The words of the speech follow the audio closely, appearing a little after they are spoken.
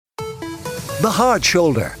The Hard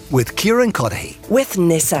Shoulder with Kieran with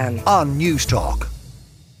Nissan on Newstalk.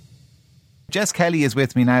 Jess Kelly is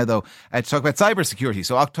with me now, though, to talk about cybersecurity.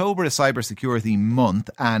 So October is Cybersecurity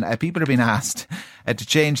Month, and people are being asked to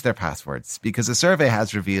change their passwords because a survey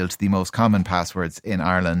has revealed the most common passwords in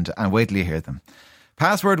Ireland. And wait till you hear them.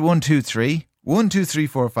 Password 123,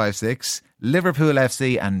 123456, Liverpool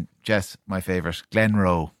FC, and Jess, my favourite,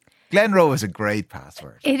 Glenroe. Glenroe is a great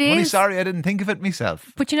password. It is. I'm only sorry I didn't think of it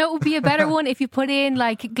myself. But you know, it would be a better one if you put in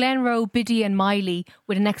like Glenroe, Biddy and Miley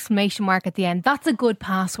with an exclamation mark at the end. That's a good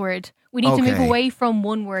password. We need to move away from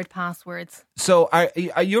one-word passwords. So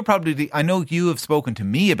you're probably, I know you have spoken to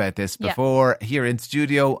me about this before here in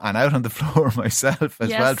studio and out on the floor myself as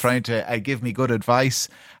well, trying to give me good advice.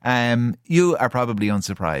 You are probably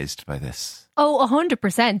unsurprised by this. Oh,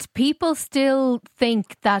 100%. People still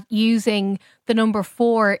think that using the number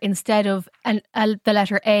 4 instead of the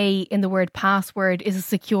letter A in the word password is a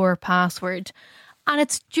secure password. And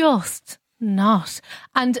it's just not.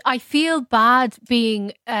 And I feel bad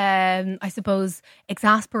being, I suppose,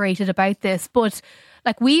 exasperated about this. But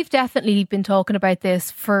like, we've definitely been talking about this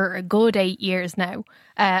for a good 8 years now.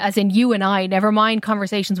 As in you and I, never mind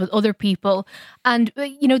conversations with other people. And,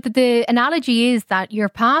 you know, the analogy is that your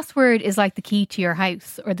password is like the key to your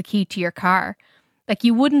house or the key to your car. Like,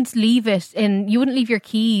 you wouldn't leave your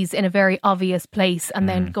keys in a very obvious place and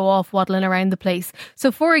then go off waddling around the place.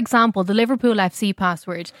 So, for example, the Liverpool FC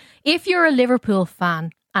password, if you're a Liverpool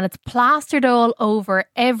fan and it's plastered all over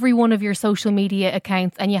every one of your social media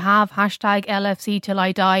accounts and you have hashtag LFC till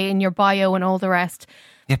I die in your bio and all the rest.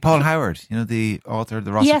 Yeah, Paul Howard, you know, the author of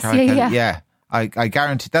the Ross Yeah. I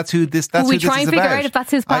guarantee that's who this is about. We try and figure out if that's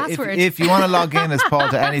his password. If you want to log in as Paul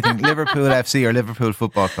to anything, Liverpool FC or Liverpool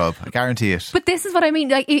Football Club, I guarantee it. But this is what I mean.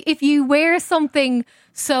 Like, if you wear something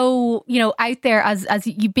so, you know, out there as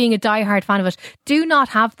you being a diehard fan of it, do not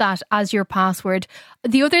have that as your password.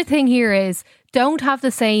 The other thing here is don't have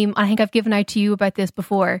the same, I think I've given out to you about this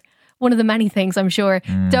before, one of the many things I'm sure,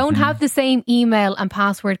 don't have the same email and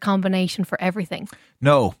password combination for everything.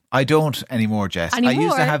 No, I don't anymore, Jess. I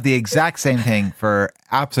used to have the exact same thing for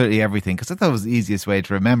absolutely everything because I thought it was the easiest way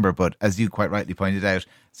to remember. But as you quite rightly pointed out,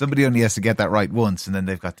 somebody only has to get that right once and then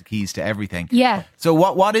they've got the keys to everything. Yeah. So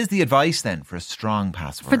what is the advice then for a strong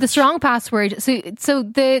password? For the strong password, so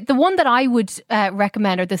the one that I would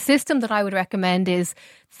recommend, or the system that I would recommend, is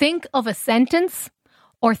think of a sentence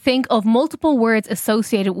or think of multiple words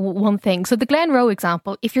associated with one thing. So the Glenroe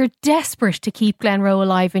example, if you're desperate to keep Glenroe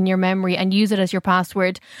alive in your memory and use it as your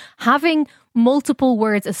password, having multiple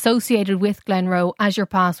words associated with Glenroe as your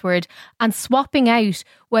password and swapping out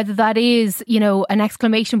whether that is, you know, an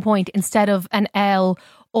exclamation point instead of an L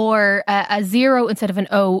or a 0 instead of an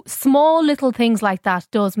O. Small little things like that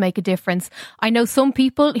does make a difference. I know some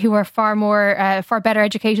people who are far better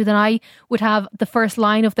educated than I would have the first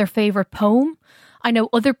line of their favourite poem. I know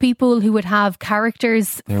other people who would have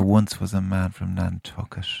characters. There once was a man from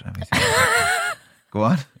Nantucket. Go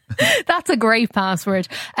on. That's a great password.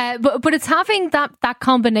 But it's having that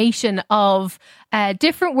combination of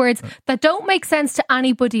different words that don't make sense to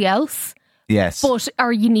anybody else. Yes. But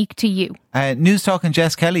are unique to you. Newstalk and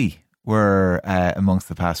Jess Kelly were amongst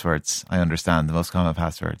the passwords, I understand, the most common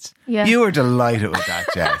passwords. Yeah. You were delighted with that,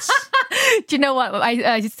 Jess. Do you know what?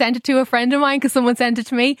 I sent it to a friend of mine because someone sent it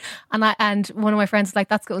to me, and one of my friends was like,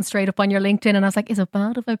 "That's going straight up on your LinkedIn," and I was like, "Is it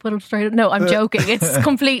bad if I put it straight up?" No, I'm joking. It's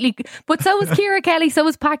completely. But so was Kira Kelly. So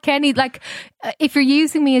was Pat Kenny. Like, if you're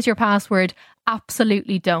using me as your password,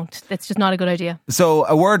 absolutely don't. It's just not a good idea. So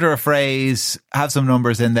a word or a phrase, have some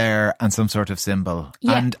numbers in there and some sort of symbol.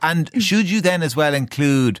 Yeah. And should you then as well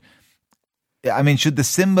include, I mean, should the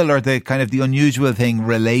symbol or the kind of the unusual thing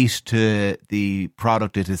relate to the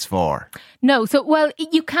product it is for? No. So, well,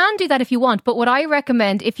 you can do that if you want. But what I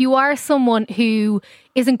recommend, if you are someone who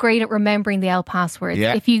isn't great at remembering the L passwords,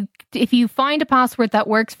 if you find a password that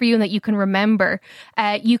works for you and that you can remember,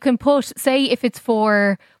 you can put, say if it's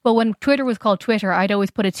for, well, when Twitter was called Twitter, I'd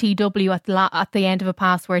always put a TW at the end of a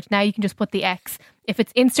password. Now you can just put the X. If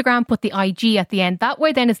it's Instagram, put the IG at the end. That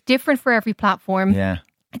way then it's different for every platform. Yeah.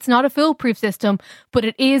 It's not a foolproof system, but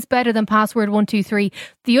it is better than password 123.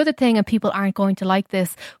 The other thing, and people aren't going to like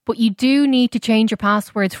this, but you do need to change your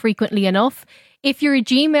passwords frequently enough. If you're a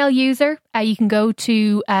Gmail user, you can go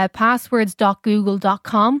to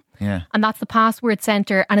passwords.google.com. Yeah. And that's the password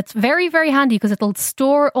center. And it's very, very handy because it'll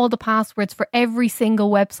store all the passwords for every single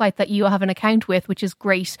website that you have an account with, which is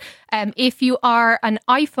great. If you are an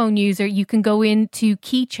iPhone user, you can go into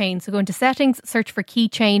Keychain. So go into settings, search for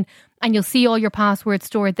Keychain, and you'll see all your passwords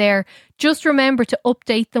stored there. Just remember to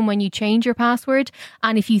update them when you change your password.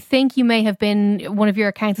 And if you think you may have been, one of your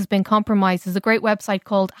accounts has been compromised, there's a great website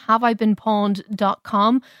called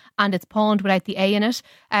haveibeenpawned.com, and it's pawned without the A in it.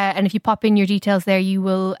 And if you pop in your details there, you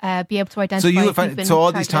will be able to identify. So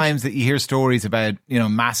all these times that you hear stories about,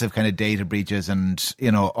 massive kind of data breaches and,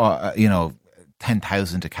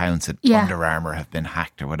 10,000 accounts at Under Armour have been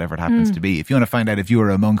hacked or whatever it happens to be. If you want to find out if you were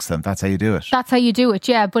amongst them, that's how you do it. That's how you do it,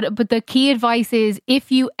 yeah. But the key advice is,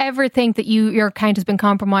 if you ever think that your account has been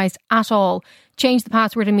compromised at all, change the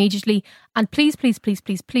password immediately. And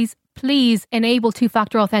please enable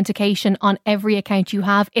two-factor authentication on every account you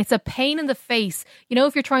have. It's a pain in the face.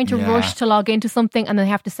 If you're trying to rush to log into something and they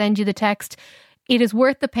have to send you the text, it is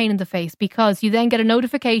worth the pain in the face, because you then get a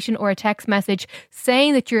notification or a text message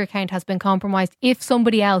saying that your account has been compromised if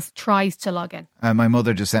somebody else tries to log in. My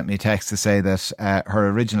mother just sent me a text to say that her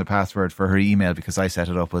original password for her email, because I set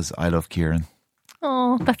it up, was "I love Kieran."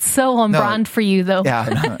 Oh, that's so on brand for you, though.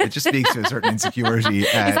 Yeah, no, it just speaks to a certain insecurity.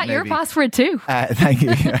 Is that maybe your password too? Thank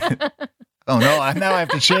you. Oh no, now I have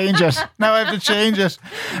to change it.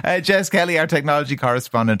 Jess Kelly, our technology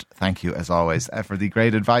correspondent, thank you as always for the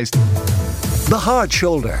great advice. The Hard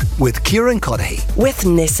Shoulder with Kieran Cuddihy. With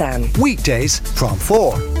Nissan. Weekdays from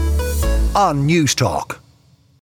 4 on Newstalk.